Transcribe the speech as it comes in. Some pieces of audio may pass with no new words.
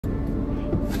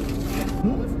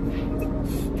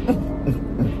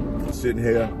Sitting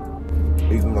here,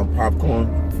 eating my popcorn,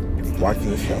 watching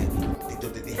the show.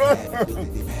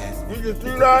 You can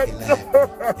see that?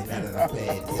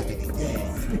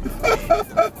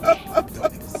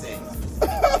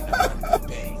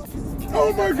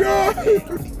 Oh my God!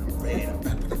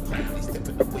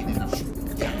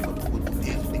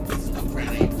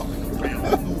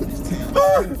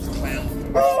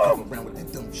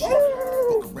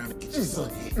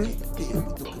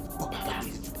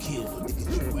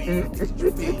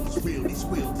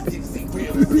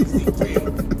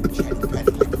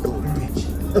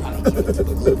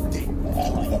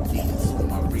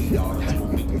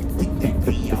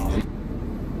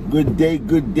 Good day,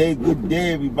 good day, good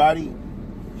day, everybody.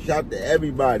 Shout to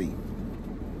everybody.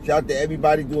 Shout to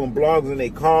everybody doing blogs in their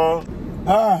car.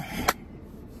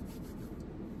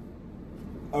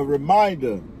 A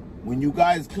reminder, when you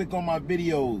guys click on my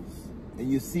videos and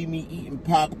you see me eating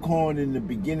popcorn in the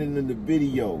beginning of the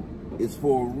video, it's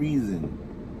for a reason.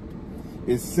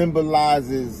 It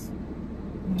symbolizes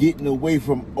getting away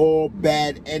from all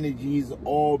bad energies,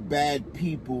 all bad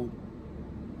people,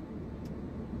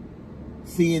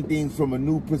 seeing things from a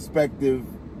new perspective,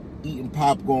 eating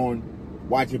popcorn,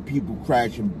 watching people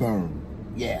crash and burn.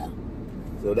 Yeah.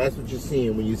 So that's what you're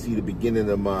seeing when you see the beginning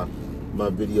of my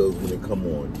videos when they come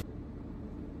on.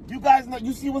 You guys know,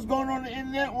 you see what's going on the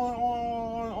internet on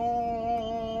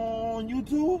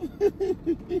YouTube?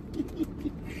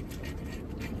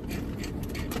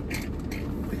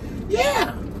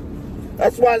 Yeah.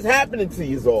 That's why it's happening to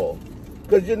you all.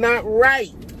 Because you're not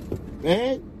right,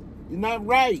 man. You're not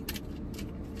right.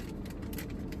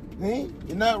 Man,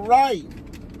 you're not right.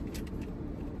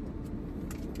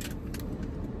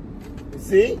 You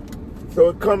see? So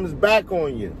it comes back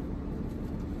on you.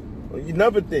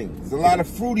 Another thing, there's a lot of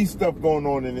fruity stuff going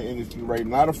on in the industry right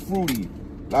now. A lot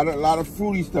of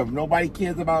fruity stuff. Nobody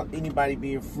cares about anybody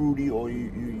being fruity or your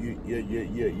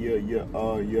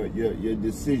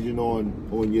decision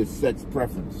on your sex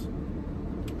preference.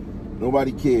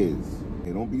 Nobody cares.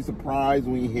 And don't be surprised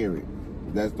when you hear it.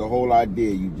 That's the whole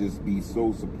idea. You just be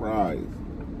so surprised.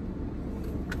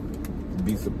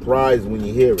 Be surprised when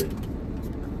you hear it.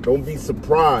 Don't be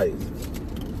surprised.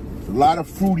 There's a lot of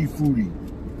fruity.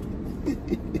 You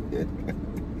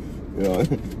know,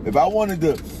 if I wanted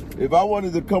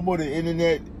to come on the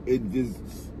internet and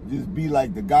just be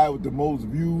like the guy with the most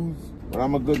views, but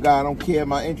I'm a good guy, I don't care.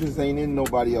 My interest ain't in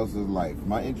nobody else's life.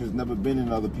 My interest never been in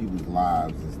other people's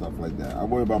lives and stuff like that. I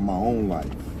worry about my own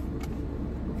life.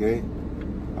 Okay?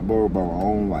 I worry about my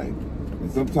own life.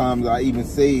 And sometimes I even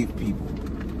save people.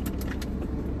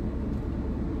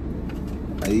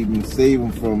 I even save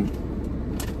them from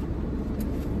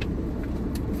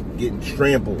getting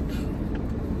trampled.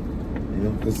 You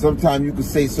know, because sometimes you can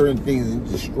say certain things and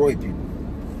destroy people.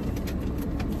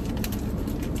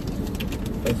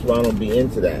 That's why I don't be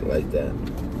into that like that.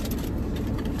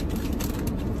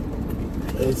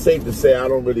 And it's safe to say I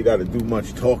don't really got to do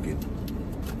much talking.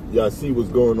 Y'all see what's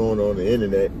going on the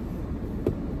internet.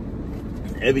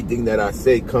 Everything that I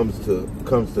say comes to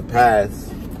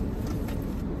pass.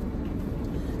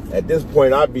 At this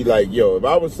point, I'd be like, yo, if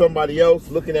I was somebody else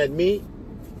looking at me,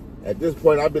 at this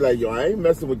point, I'd be like, yo, I ain't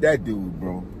messing with that dude,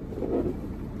 bro.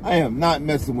 I am not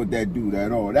messing with that dude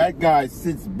at all. That guy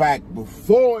sits back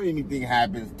before anything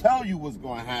happens, tell you what's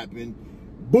going to happen.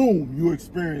 Boom, you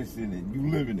experiencing it. You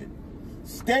living it.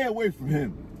 Stay away from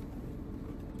him.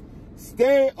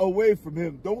 Stay away from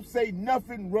him. Don't say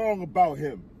nothing wrong about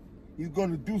him. He's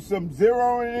going to do some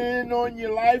zeroing in on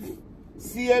your life,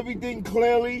 see everything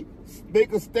clearly,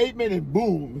 make a statement, and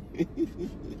boom.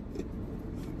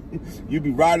 You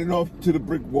be riding off to the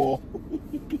brick wall.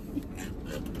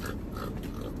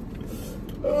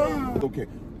 Okay.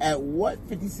 At what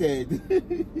 50 said.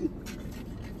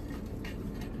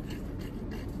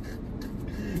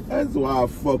 That's why I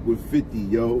fuck with 50,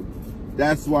 yo.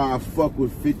 That's why I fuck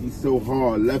with 50 so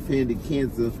hard. Left-handed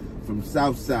cancer from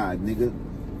Southside, nigga.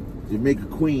 Jamaica,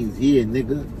 Queens, yeah,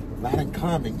 nigga. Lot in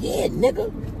common, yeah,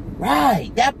 nigga.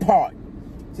 Right, that part.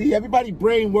 See, everybody's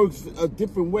brain works a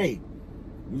different way.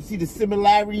 You see the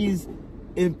similarities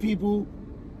in people,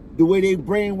 the way they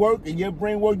brain work and your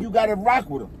brain work, you gotta rock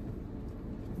with them.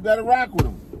 You gotta rock with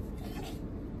them.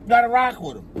 You gotta rock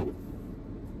with them.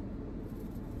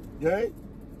 Okay?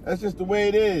 That's just the way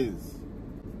it is.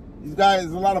 These guys,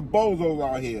 there's a lot of bozos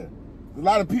out here. There's a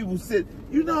lot of people sit,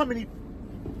 you know how many,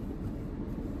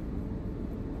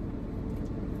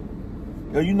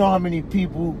 you know how many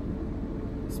people,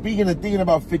 speaking of thinking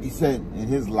about 50 Cent and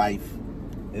his life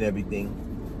and everything,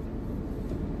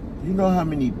 you know how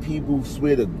many people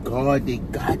swear to God they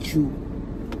got you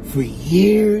for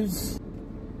years?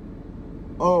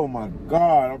 Oh my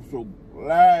God, I'm so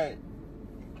glad.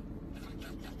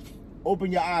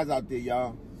 Open your eyes out there,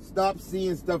 y'all. Stop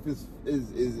seeing stuff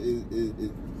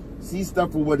see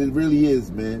stuff for what it really is,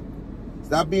 man.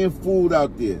 Stop being fooled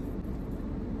out there.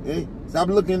 Okay? Stop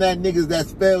looking at niggas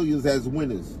that's failures as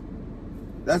winners.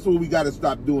 That's what we gotta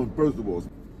stop doing, first of all.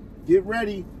 Get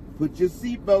ready, put your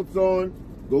seatbelts on,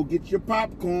 go get your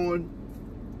popcorn.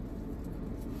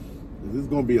 This is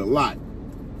gonna be a lot.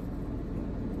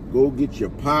 Go get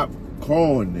your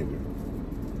popcorn, nigga.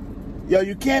 Yo,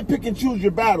 you can't pick and choose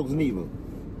your battles, neither.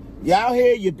 You out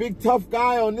here, you big tough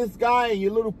guy on this guy, and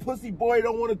your little pussy boy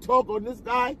don't want to talk on this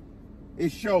guy.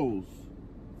 It shows.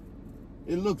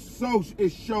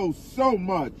 It shows so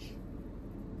much.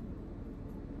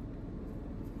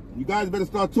 You guys better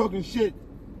start talking shit.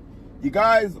 You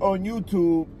guys on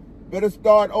YouTube better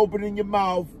start opening your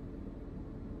mouth,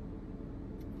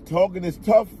 talking as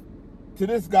tough to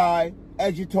this guy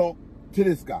as you talk to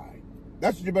this guy.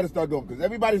 That's what you better start doing, because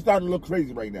everybody's starting to look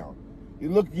crazy right now. You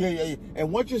look,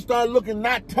 and once you start looking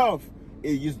not tough,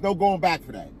 there's no going back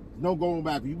for that. No going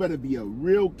back. You better be a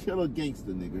real killer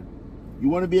gangster, nigga. You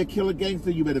want to be a killer gangster?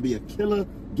 You better be a killer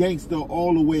gangster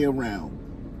all the way around.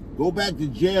 Go back to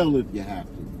jail if you have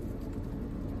to.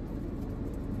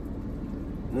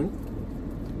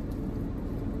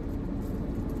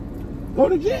 Go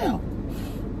to jail.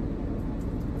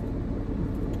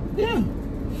 Yeah.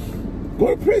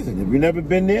 Go to prison. If you've never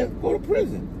been there, go to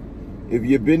prison. If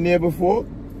you've been there before,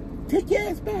 take your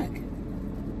ass back.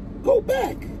 Go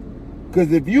back.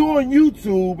 Because if you're on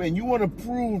YouTube and you want to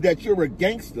prove that you're a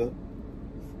gangster,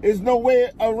 there's no way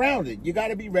around it. You got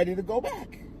to be ready to go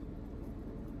back.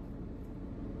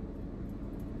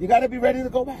 You got to be ready to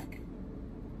go back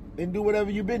and do whatever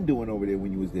you've been doing over there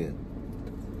when you was there.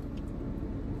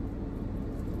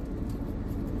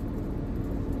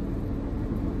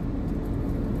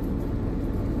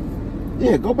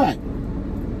 Yeah, go back.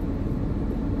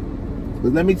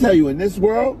 But let me tell you, in this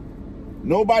world,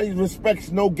 nobody respects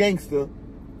no gangster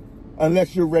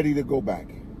unless you're ready to go back.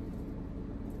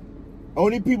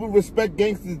 Only people respect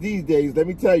gangsters these days, let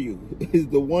me tell you, is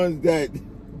the ones that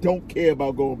don't care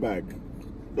about going back.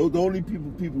 Those are the only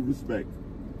people respect.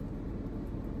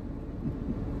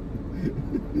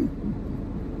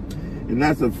 And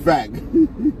that's a fact.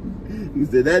 He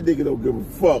said, that nigga don't give a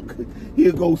fuck.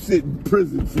 He'll go sit in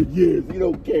prison for years. He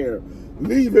don't care.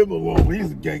 Leave him alone.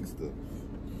 He's a gangster.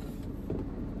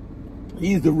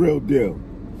 He's the real deal.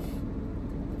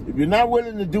 If you're not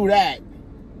willing to do that,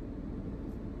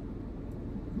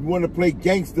 you want to play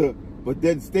gangster, but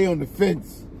then stay on the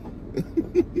fence.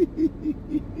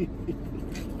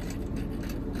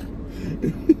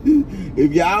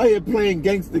 If you're out here playing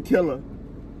gangster killer,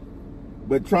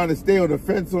 but trying to stay on the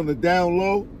fence on the down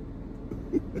low,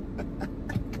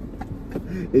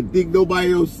 and think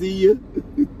nobody will see you,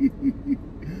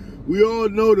 we all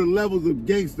know the levels of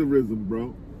gangsterism,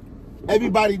 bro.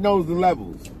 Everybody knows the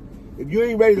levels. If you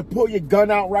ain't ready to pull your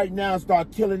gun out right now and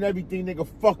start killing everything, nigga,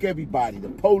 fuck everybody. The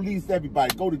police,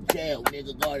 everybody. Go to jail,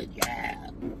 nigga. Go to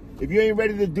jail. If you ain't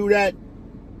ready to do that,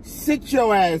 sit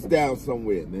your ass down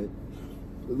somewhere, man.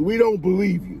 Because we don't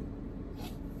believe you.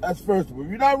 That's first of all. If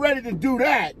you're not ready to do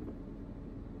that,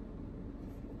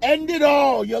 end it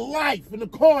all, your life in the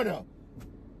corner.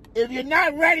 If you're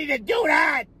not ready to do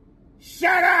that,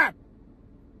 shut up.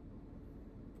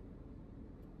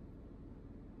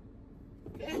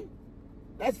 Okay?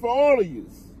 That's for all of you.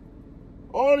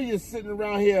 All of you sitting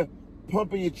around here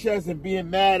pumping your chest and being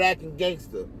mad, acting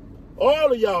gangster.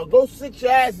 All of y'all, go sit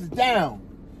your asses down.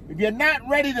 If you're not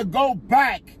ready to go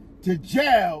back to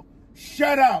jail,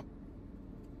 shut up.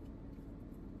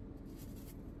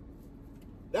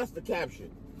 That's the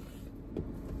caption.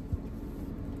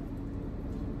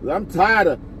 I'm tired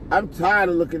of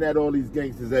looking at all these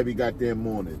gangsters every goddamn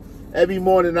morning. Every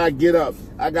morning I get up,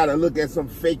 I gotta look at some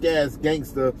fake ass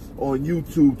gangster on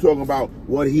YouTube talking about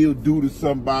what he'll do to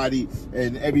somebody,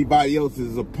 and everybody else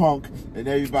is a punk and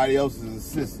everybody else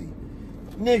is a sissy.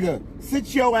 Nigga,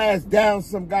 sit your ass down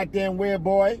some goddamn where,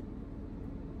 boy.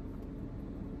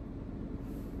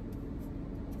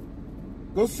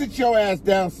 Go sit your ass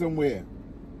down somewhere.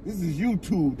 This is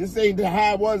YouTube. This ain't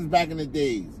how it was back in the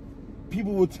days.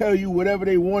 People will tell you whatever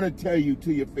they want to tell you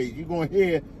to your face. You're going to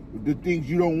hear the things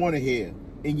you don't want to hear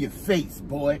in your face,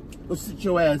 boy. Go sit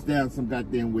your ass down some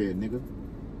goddamn where, nigga.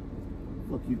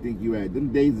 Fuck you think you at?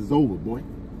 Them days is over, boy.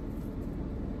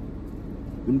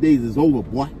 Them days is over,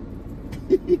 boy.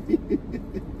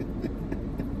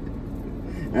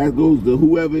 That goes to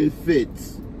whoever it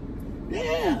fits.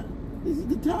 Yeah, this is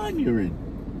the time you're in.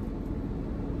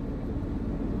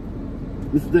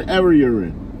 This is the era you're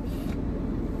in.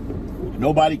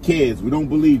 Nobody cares. We don't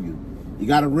believe you. You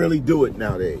got to really do it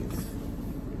nowadays.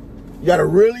 You got to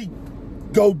really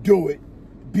go do it.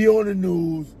 Be on the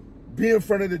news. Be in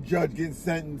front of the judge getting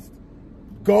sentenced.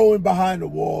 Going behind the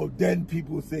wall. Then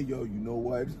people will say, yo, you know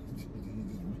what?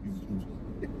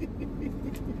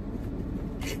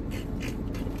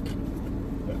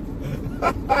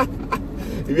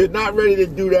 If you're not ready to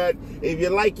do that, if you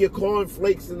like your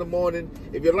cornflakes in the morning,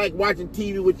 if you like watching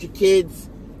TV with your kids,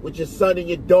 with your son and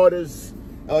your daughters,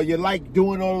 you like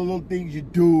doing all the little things you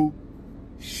do,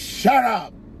 shut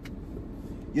up.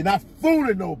 You're not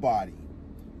fooling nobody.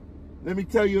 Let me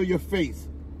tell you in your face,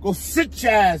 go sit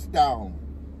your ass down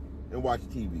and watch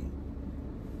TV.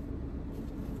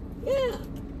 Yeah.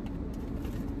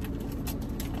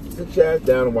 Sit your ass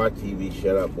down and watch TV.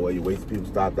 Shut up, boy. You waste people.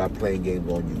 Stop playing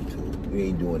games on YouTube. You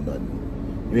ain't doing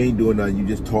nothing. You ain't doing nothing. You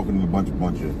just talking to a bunch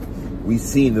of. We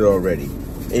seen it already.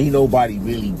 Ain't nobody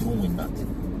really doing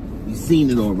nothing. We seen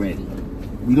it already.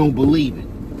 We don't believe it.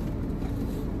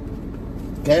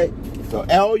 Okay? So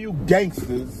all you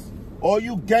gangsters,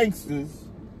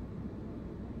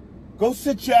 go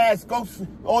sit your ass.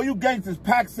 All you gangsters,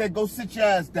 Pac said, go sit your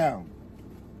ass down.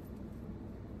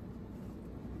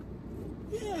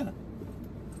 Yeah.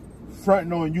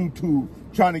 Fronting on YouTube,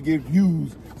 trying to get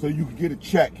views so you can get a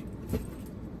check.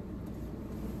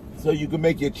 So you can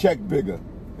make your check bigger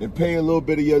and pay a little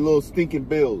bit of your little stinking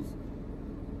bills.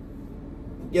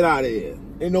 Get out of here.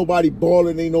 Ain't nobody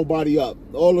balling, ain't nobody up.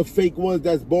 All the fake ones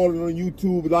that's balling on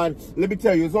YouTube. Let me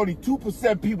tell you, there's only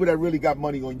 2% people that really got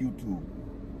money on YouTube.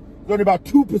 There's only about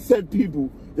 2%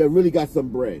 people that really got some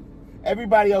bread.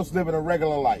 Everybody else living a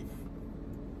regular life.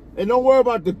 And don't worry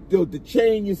about the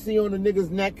chain you see on the nigga's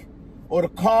neck or the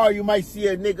car you might see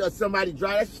a nigga or somebody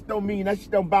drive. That shit don't mean, that shit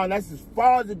don't bound. That's as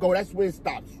far as it goes. That's where it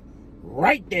stops.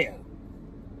 Right there.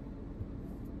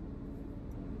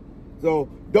 So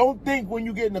don't think when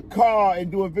you get in the car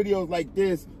and doing videos like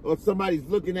this or somebody's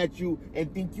looking at you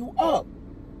and think you up.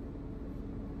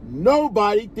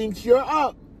 Nobody thinks you're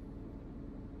up.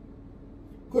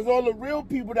 Because all the real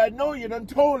people that know you done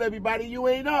told everybody you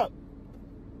ain't up.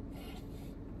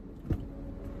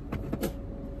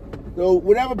 So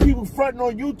whenever people fronting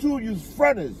on YouTube, use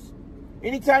fronters.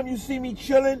 Anytime you see me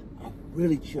chilling, I'm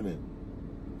really chilling.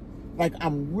 Like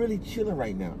I'm really chilling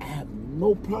right now. I have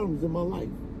no problems in my life.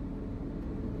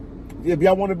 If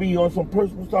y'all want to be on some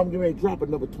personal stuff, I'm getting ready to drop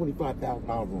another $25,000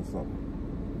 on something.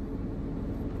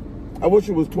 I wish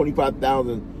it was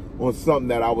 $25,000 on something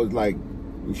that I was like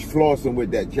flossing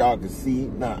with that y'all can see.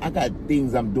 Nah, I got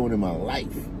things I'm doing in my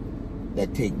life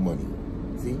that take money.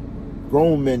 See?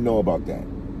 Grown men know about that.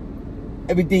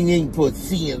 Everything ain't for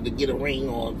seeing to get a ring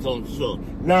on, so.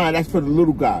 Nah, that's for the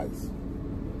little guys.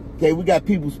 Okay, we got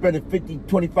people spending $50,000,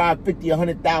 $25,000,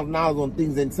 $50,000, $100,000 on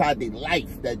things inside their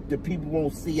life that the people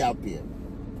won't see out there,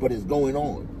 but it's going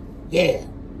on. Yeah,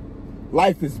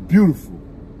 life is beautiful.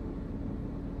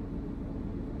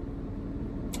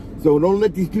 So don't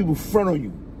let these people front on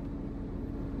you,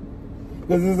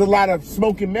 because there's a lot of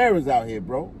smoke and mirrors out here,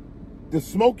 bro. The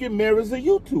smoke and mirrors of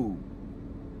YouTube.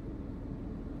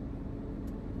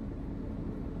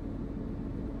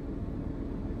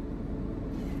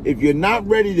 If you're not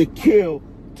ready to kill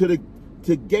to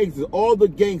gangsters, all the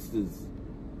gangsters,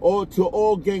 or to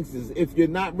all gangsters, if you're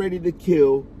not ready to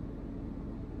kill,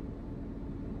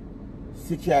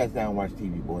 sit your ass down and watch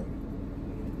TV, boy.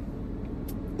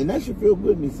 And that should feel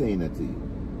good, me saying that to you.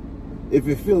 If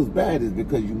it feels bad, it's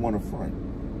because you want to front.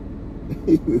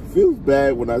 If it feels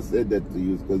bad when I said that to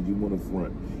you, it's because you want to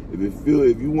front. If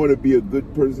you want to be a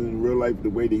good person in real life the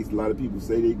way a lot of people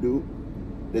say they do,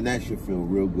 then that should feel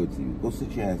real good to you. Go sit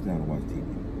your ass down and watch TV.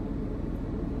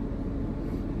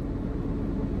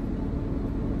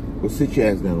 Go sit your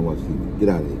ass down and watch TV. Get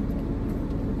out of here.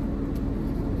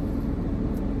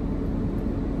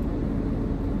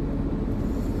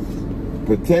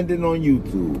 Pretending on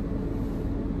YouTube.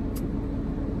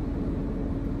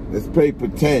 Let's play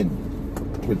pretend.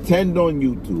 Pretend on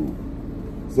YouTube.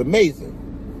 It's amazing.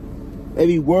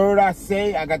 Every word I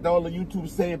say, I got all the YouTube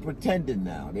saying pretending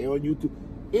now. They on YouTube.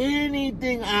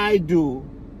 Anything I do,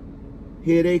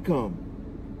 here they come.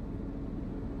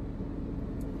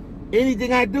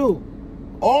 Anything I do,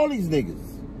 all these niggas,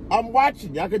 I'm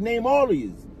watching. Y'all can name all of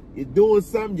you. You're doing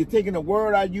something, you're taking a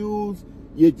word I use,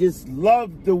 you just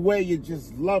love the way, you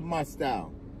just love my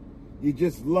style. You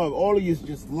just love, all of you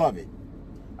just love it.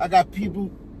 I got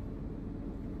people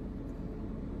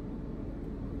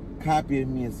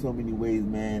copying me in so many ways,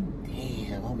 man.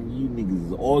 Damn, how many of you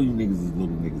niggas, all you niggas is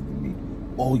little niggas to me.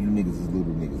 All you niggas is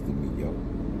little niggas to me, yo.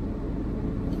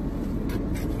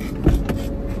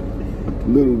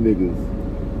 Little niggas.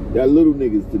 Y'all little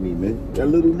niggas to me, man. Y'all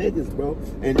little niggas, bro.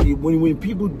 And when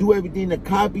people do everything to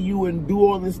copy you and do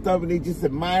all this stuff and they just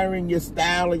admiring your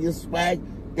style and your swag,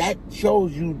 that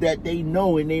shows you that they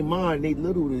know in their mind they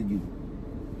little to you.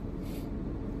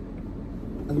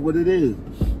 That's what it is.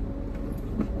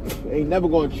 Ain't never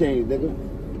gonna change, nigga.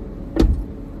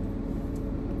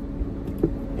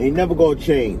 Ain't never gonna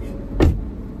change.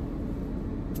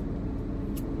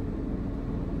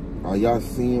 Are y'all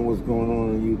seeing what's going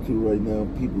on YouTube right now?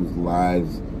 People's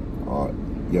lives are,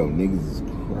 yo, niggas is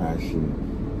crashing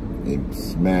and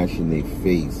smashing their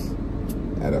face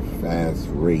at a fast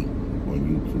rate on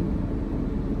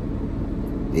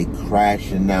YouTube. They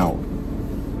crashing out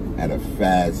at a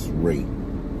fast rate.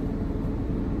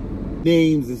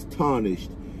 Names is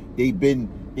tarnished. They've been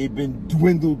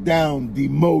dwindled down,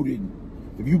 demoted.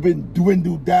 If you've been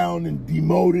dwindled down and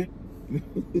demoted,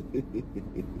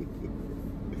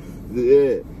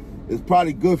 yeah, it's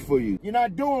probably good for you. You're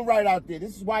not doing right out there.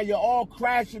 This is why you're all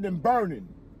crashing and burning.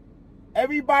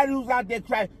 Everybody who's out there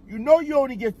crashing, you know you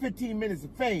only get 15 minutes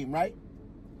of fame, right?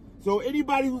 So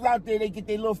anybody who's out there, they get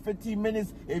their little 15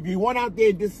 minutes. If you went out there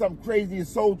and did something crazy and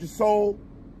sold your soul,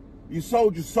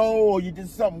 or you did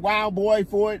something wild boy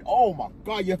for it, oh my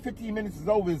God, your 15 minutes is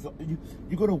over.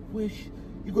 You're gonna wish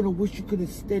you could have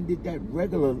extended that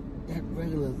regular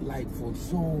life for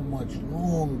so much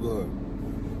longer.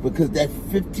 Because that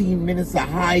 15 minutes of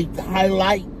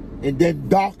highlight and then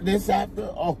darkness after,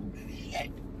 oh shit.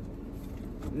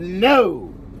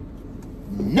 No.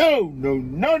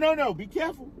 Be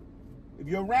careful. If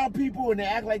you're around people and they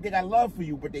act like they got love for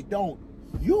you, but they don't,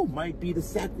 you might be the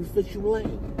sacrificial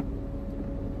lamb.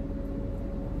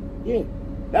 Yeah,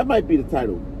 that might be the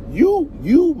title.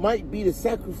 You might be the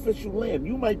sacrificial lamb.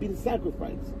 You might be the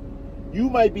sacrifice. You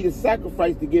might be the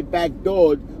sacrifice to get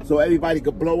backdoored so everybody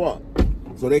could blow up.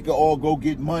 So they could all go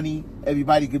get money.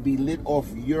 Everybody could be lit off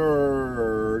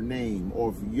your name,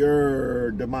 off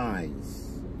your demise.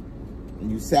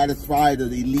 And you satisfy the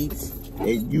elites,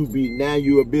 and now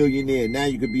you're a billionaire. Now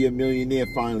you could be a millionaire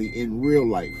finally in real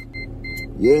life.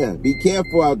 Yeah, be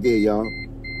careful out there, y'all.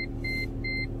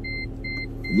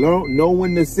 Know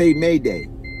when to say Mayday.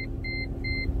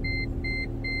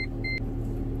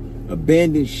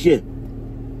 Abandon ship.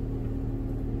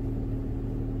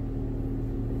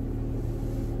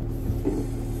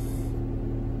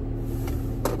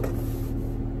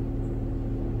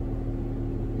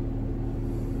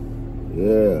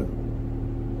 Yeah.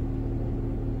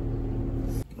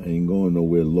 I ain't going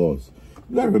nowhere lost.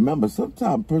 You gotta remember,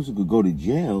 sometimes a person could go to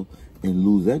jail and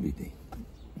lose everything.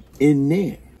 In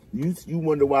there. You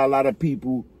wonder why a lot of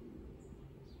people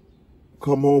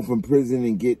come home from prison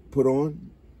and get put on?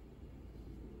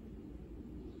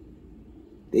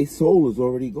 Their soul is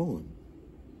already gone.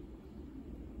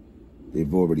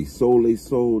 They've already sold their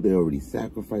soul. They already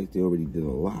sacrificed. They already did a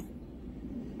lot.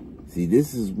 See,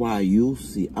 this is why you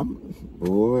see,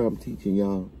 I'm teaching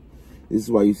y'all. This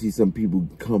is why you see some people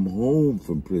come home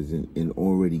from prison and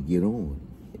already get on.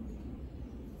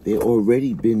 They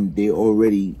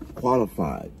already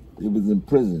qualified. It was in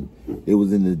prison. It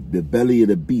was in the belly of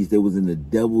the beast. It was in the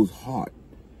devil's heart,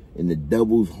 in the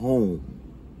devil's home.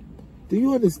 Do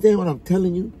you understand what I'm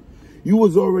telling you? You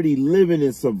was already living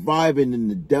and surviving in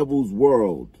the devil's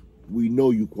world. We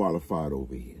know you qualified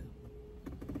over here.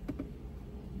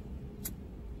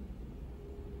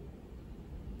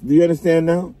 Do you understand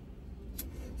now?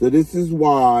 So this is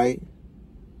why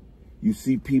you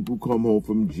see people come home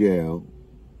from jail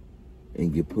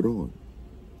and get put on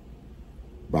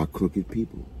by crooked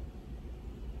people.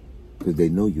 Because they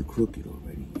know you're crooked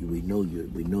already. We know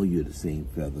you're the same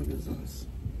feather as us.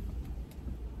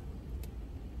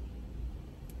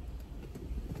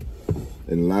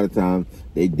 And a lot of times,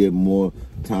 they did more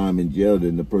time in jail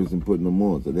than the person putting them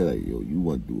on. So they're like, yo, you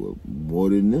want to do more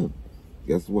than them.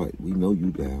 Guess what? We know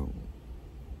you down.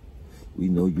 We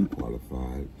know you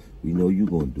qualified. We know you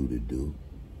going to do the do.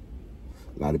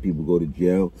 A lot of people go to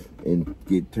jail and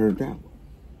get turned out.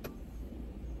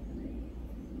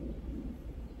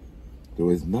 There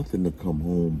is nothing to come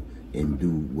home and do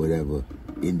whatever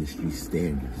industry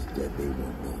standards that they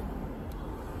want done.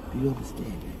 Do you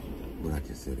understand that? What I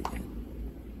just said again.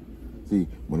 See,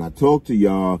 when I talk to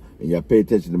y'all and y'all pay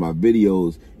attention to my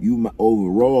videos, the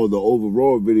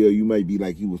overall video, you might be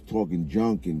like he was talking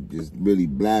junk and just really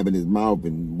blabbing his mouth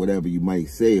and whatever you might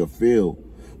say or feel.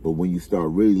 But when you start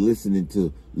really listening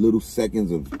to little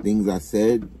seconds of things I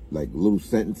said, like little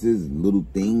sentences and little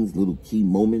things, little key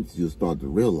moments, you'll start to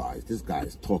realize this guy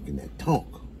is talking that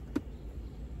talk.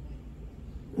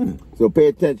 So pay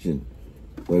attention.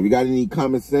 So if you got any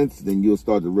common sense, then you'll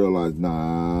start to realize,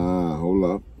 nah, hold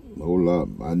up.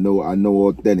 I know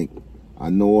authentic. I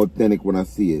know authentic when I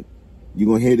see it. You're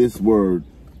going to hear this word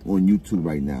on YouTube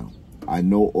right now. I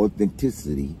know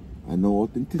authenticity. I know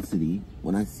authenticity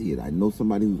when I see it. I know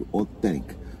somebody who's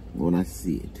authentic when I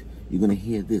see it. You're going to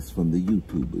hear this from the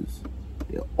YouTubers.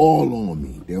 They're all on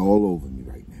me. They're all over me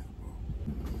right now, bro.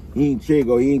 He ain't trade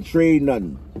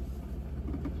nothing.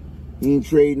 He ain't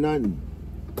trade nothing.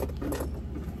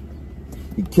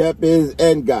 He kept his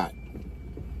and got.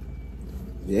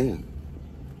 Yeah.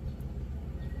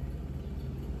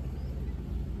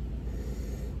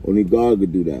 Only God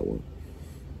could do that one.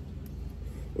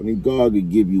 Only God could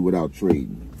give you without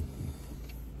trading.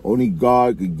 Only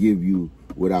God could give you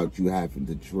without you having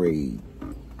to trade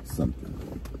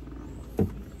something.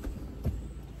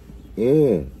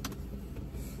 Yeah.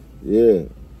 Yeah.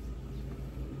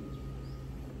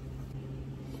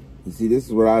 You see, this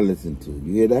is what I listen to.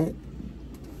 You hear that?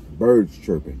 Birds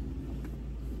chirping.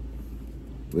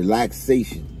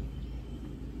 Relaxation.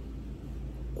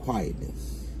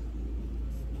 Quietness.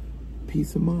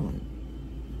 Peace of mind.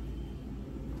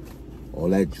 All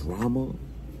that drama,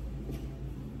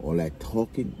 all that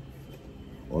talking,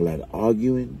 all that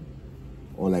arguing,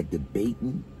 all that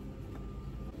debating.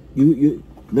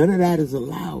 None of that is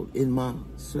allowed in my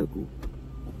circle.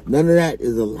 None of that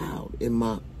is allowed in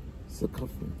my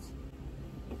circumference.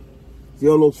 See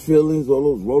all those feelings,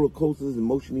 all those roller coasters,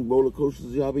 emotionally roller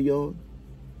coasters y'all be on?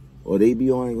 Or they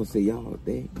be on, I ain't gonna say y'all,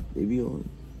 they be on.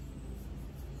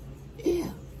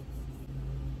 Yeah.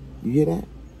 You hear that?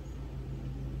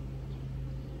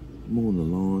 Mowing the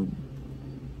lawn.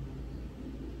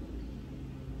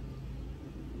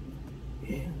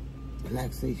 Yeah.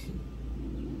 Relaxation.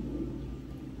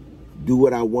 Do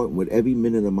what I want with every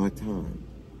minute of my time.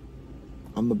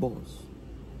 I'm the boss.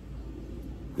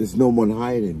 There's no one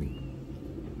higher than me.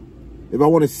 If I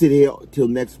want to sit here till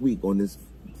next week on this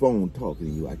phone talking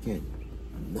to you, I can.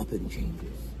 Nothing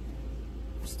changes.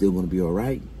 I'm still going to be all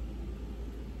right.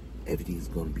 Everything's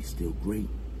going to be still great.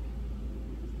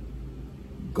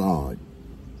 God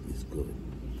is good.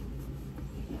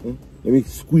 Okay? Let me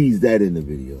squeeze that in the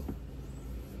video.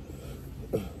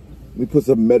 Let me put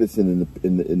some medicine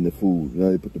in the food. You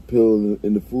know, they put the pill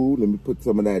in the food. Let me put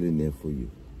some of that in there for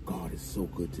you. God is so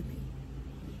good to me.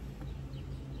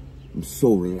 I'm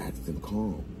so relaxed and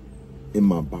calm in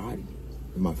my body,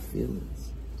 in my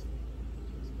feelings.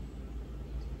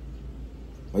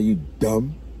 Are you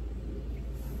dumb?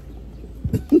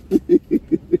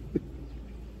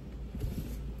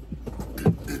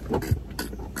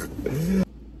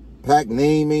 Pack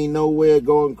name ain't nowhere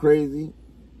going crazy.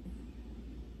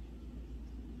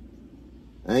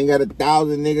 I ain't got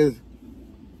 1,000 niggas.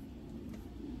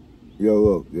 Yo,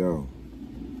 look, yo.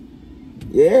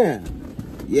 Yeah.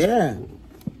 Yeah.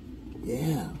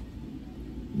 Yeah.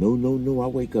 No. I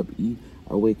wake up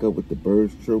with the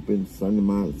birds chirping,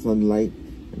 sunlight,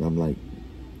 and I'm like,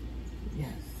 yes,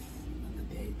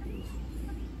 another day, beautiful.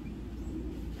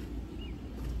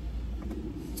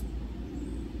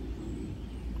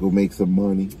 Go make some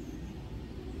money.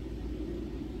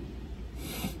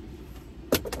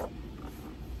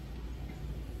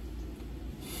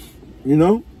 You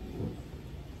know?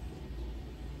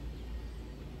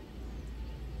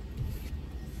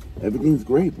 Everything's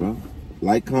great, bro.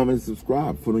 Like, comment,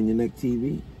 subscribe. Put on your neck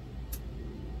TV.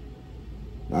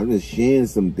 I'm just sharing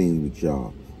some things with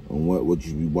y'all on what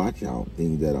you be watching out.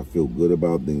 Things that I feel good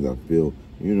about. Things I feel,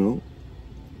 you know.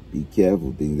 Be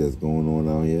careful. Things that's going on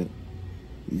out here.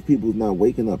 These people's not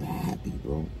waking up happy,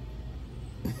 bro.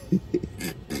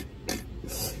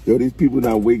 Yo, these people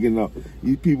not waking up.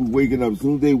 These people waking up. As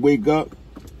soon as they wake up,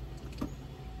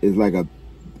 it's like a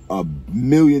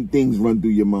million things run through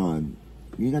your mind.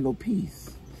 You ain't got no peace.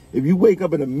 If you wake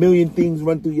up and a million things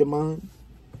run through your mind,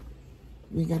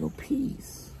 you ain't got no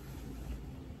peace.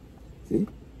 See?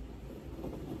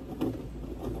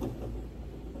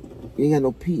 You ain't got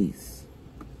no peace.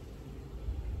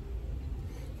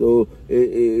 So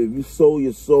if you sold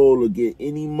your soul to get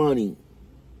any money,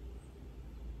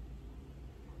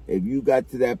 if you got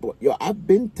to that point, yo, I've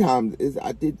been times,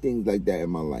 I did things like that in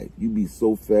my life. You be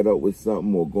so fed up with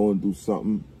something or going through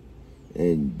something,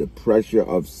 and the pressure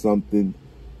of something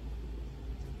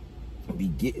be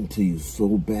getting to you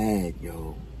so bad,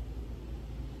 yo.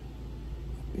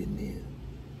 I've been there.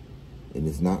 And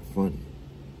it's not funny.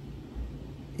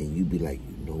 And you be like,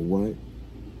 you know what?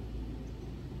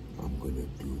 I'm gonna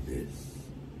do this.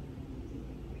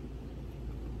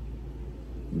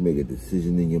 You make a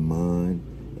decision in your mind,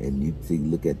 and you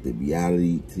look at the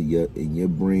reality in your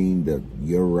brain that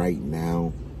you're right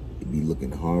now. It be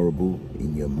looking horrible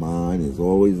in your mind. It's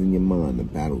always in your mind. The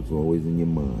battle's always in your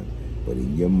mind. But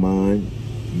in your mind,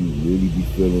 you really be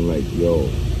feeling like, yo,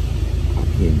 I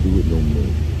can't do it no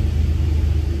more.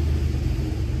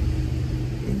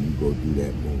 And you go do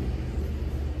that more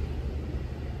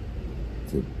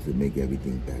to make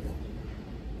everything better.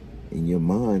 In your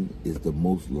mind is the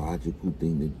most logical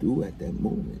thing to do at that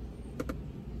moment.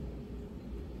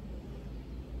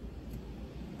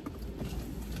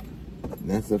 And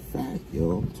that's a fact,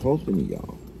 yo. I'm talking to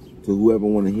y'all. To whoever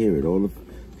want to hear it. All the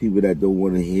people that don't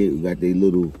want to hear it, got their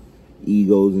little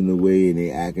egos in the way and they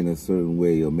acting a certain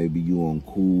way. Or maybe you on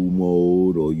cool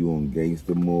mode or you on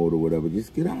gangster mode or whatever.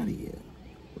 Just get out of here.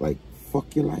 Like,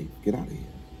 fuck your life. Get out of here.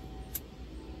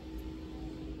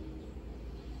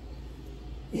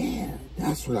 Yeah,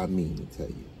 that's what I mean to tell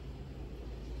you.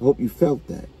 I hope you felt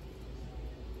that.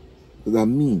 Because I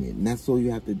mean it. And that's all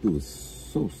you have to do. It's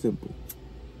so simple.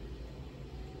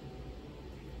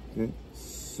 Okay?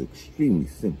 It's extremely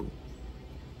simple.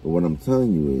 But what I'm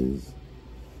telling you is,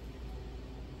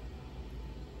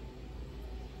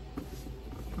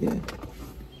 yeah.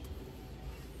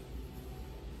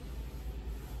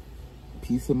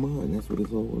 Peace of mind, that's what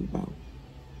it's all about.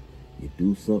 You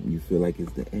do something, you feel like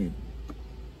it's the end.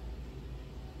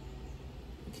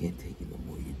 You can't take it no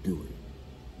more, you do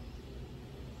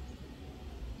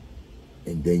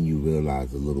it. And then you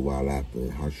realize a little while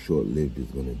after how short-lived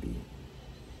it's going to be.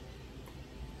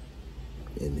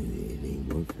 And it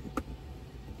ain't worth it.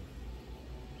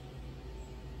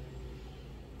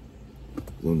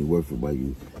 It's only worth it by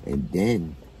you. And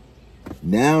then,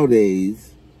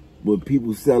 nowadays, when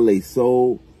people sell their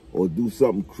soul or do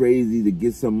something crazy to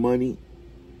get some money,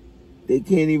 they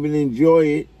can't even enjoy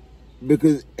it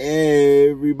because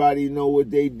everybody know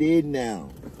what they did now.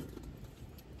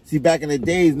 See, back in the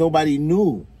days, nobody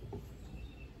knew.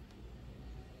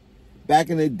 Back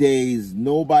in the days,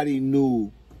 nobody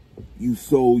knew you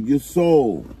sold your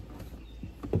soul.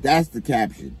 That's the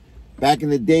caption. Back in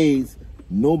the days,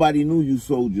 nobody knew you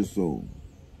sold your soul.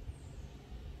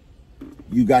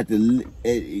 You got to,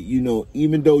 you know,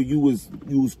 even though you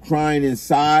was crying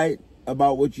inside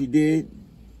about what you did,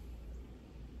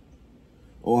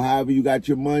 or however you got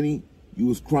your money, you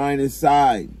was crying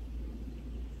inside.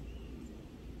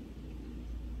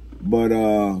 But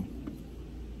to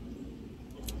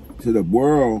the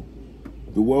world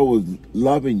was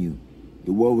loving you.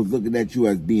 The world was looking at you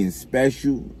as being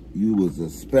special. You was a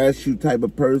special type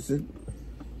of person.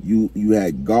 You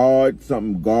had God,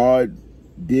 something God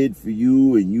did for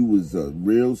you, and you was a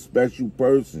real special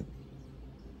person.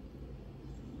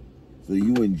 So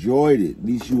you enjoyed it. At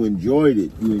least you enjoyed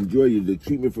it. You enjoyed it. The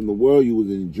treatment from the world, you was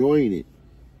enjoying it.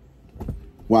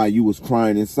 While you was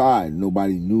crying inside.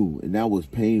 Nobody knew. And that was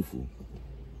painful.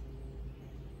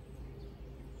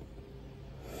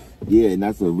 Yeah, and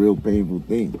that's a real painful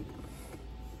thing.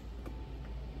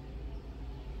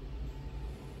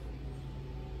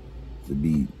 To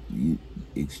be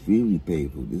extremely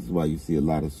painful. This is why you see a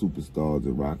lot of superstars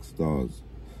and rock stars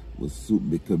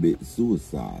commit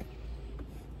suicide.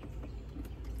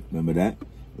 Remember that?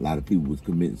 A lot of people was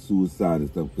committing suicide and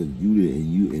stuff because you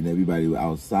did, and everybody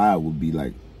outside would be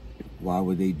like, why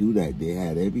would they do that? They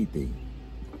had everything.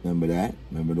 Remember that?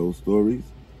 Remember those stories?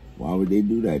 Why would they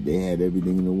do that? They had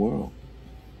everything in the world.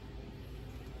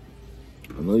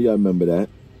 I know y'all remember that.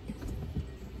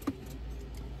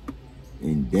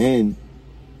 And then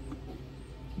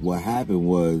what happened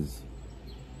was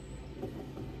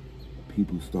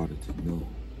people started to know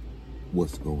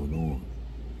what's going on.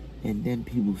 And then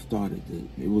people started to,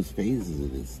 it was phases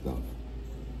of this stuff.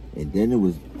 And then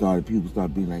people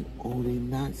started being like, oh, they're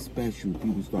not special.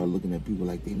 People started looking at people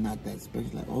like they're not that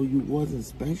special. Like, oh, you wasn't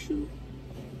special?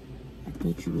 I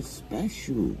thought you were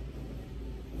special.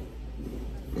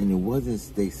 And it wasn't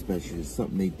stay special, it's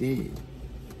something they did.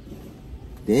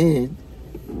 Then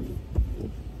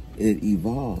it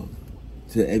evolved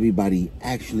to everybody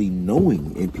actually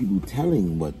knowing and people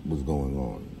telling what was going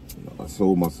on. You know, I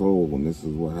sold my soul when this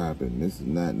is what happened. This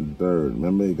and that and the third.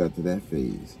 Remember, it got to that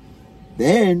phase.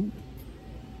 Then,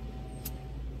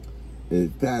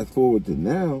 fast forward to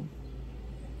now,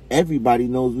 everybody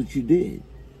knows what you did.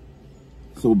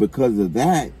 So because of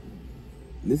that,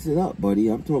 listen up, buddy.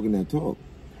 I'm talking that talk.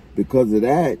 Because of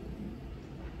that,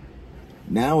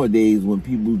 nowadays when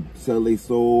people sell their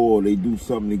soul or they do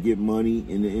something to get money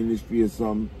in the industry or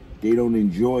something, they don't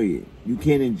enjoy it. You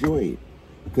can't enjoy it.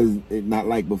 Because it's not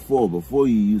like before. Before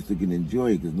you used to can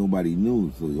enjoy it because nobody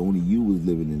knew. So only you was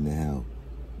living in the hell.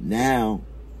 Now,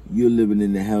 you're living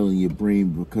in the hell in your brain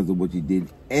because of what you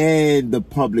did. And the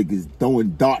public is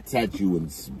throwing darts at you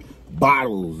and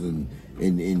bottles and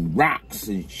rocks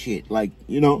and shit. Like,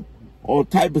 you know, all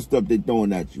type of stuff they're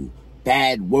throwing at you.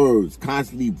 Bad words,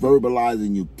 constantly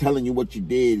verbalizing you, telling you what you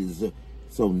did.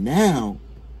 So now,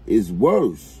 it's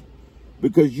worse.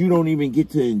 Because you don't even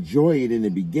get to enjoy it in the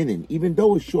beginning, even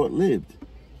though it's short-lived.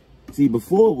 See,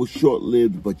 before it was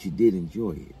short-lived, but you did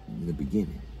enjoy it in the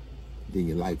beginning. Then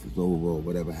your life is over or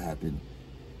whatever happened,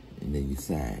 and then you're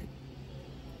sad.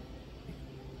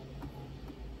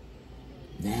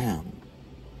 Now,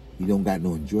 you don't got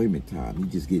no enjoyment time. You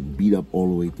just getting beat up all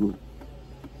the way through.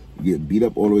 You're getting beat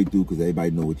up all the way through because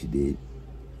everybody know what you did.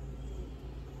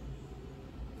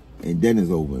 And then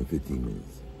it's over in 15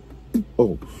 minutes.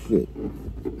 Oh, shit.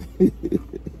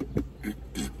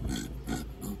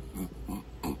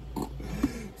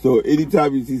 So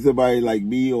anytime you see somebody like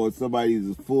me or somebody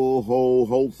who's full, whole,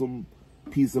 wholesome,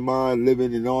 peace of mind,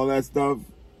 living and all that stuff,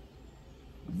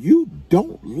 you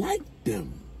don't like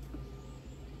them.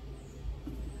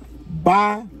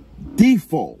 By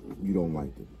default, you don't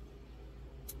like them.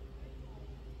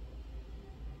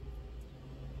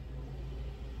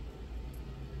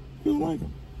 You don't like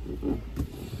him.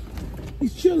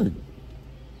 He's chilling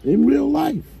in real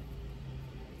life.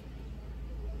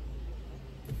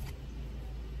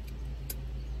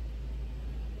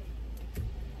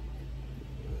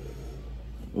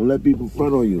 Don't let people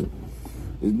front on you.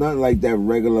 It's not like that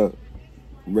regular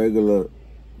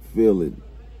feeling.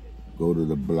 Go to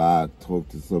the block, talk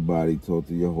to somebody, talk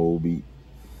to your hobby,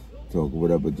 talk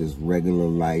whatever, just regular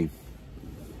life.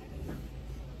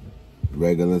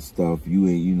 Regular stuff. You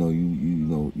ain't, you're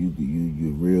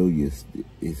real.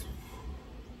 It's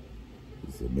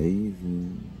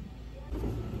amazing.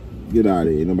 Get out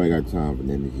of here. Nobody got time for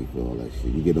energy for all that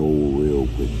shit. You get old real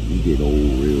quick. You get old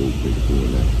real quick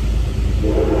doing that.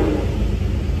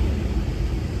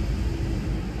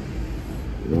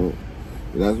 You know,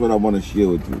 that's what I want to share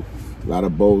with you. A lot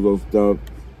of bozo stuff,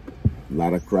 a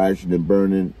lot of crashing and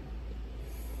burning.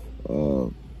 A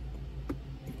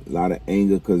lot of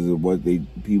anger because of what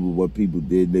people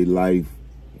did in their life.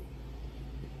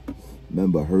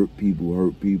 Remember, hurt people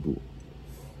hurt people.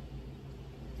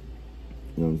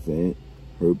 You know what I'm saying?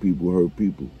 Hurt people hurt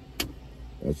people.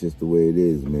 That's just the way it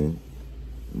is, man.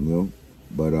 You know?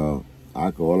 But all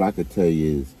I could tell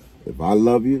you is, if I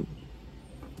love you,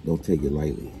 don't take it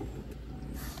lightly.